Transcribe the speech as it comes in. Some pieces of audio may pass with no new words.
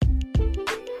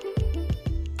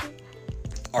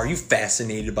Are you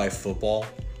fascinated by football?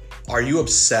 Are you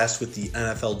obsessed with the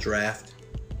NFL draft?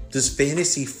 Does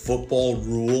fantasy football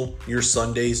rule your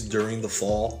Sundays during the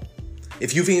fall?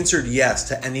 If you've answered yes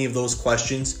to any of those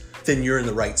questions, then you're in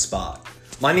the right spot.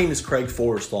 My name is Craig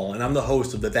Forrestall, and I'm the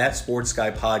host of the That Sports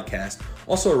Guy podcast,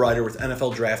 also a writer with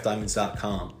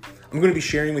NFLDraftDiamonds.com. I'm going to be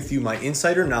sharing with you my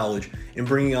insider knowledge and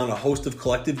bringing on a host of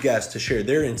collective guests to share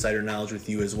their insider knowledge with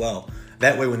you as well.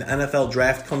 That way, when the NFL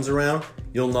draft comes around,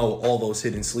 you'll know all those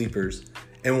hidden sleepers.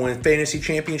 And when Fantasy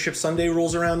Championship Sunday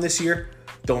rolls around this year,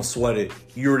 don't sweat it.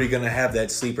 You're already going to have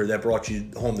that sleeper that brought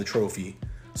you home the trophy.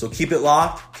 So keep it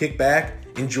locked, kick back,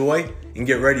 enjoy, and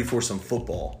get ready for some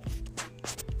football.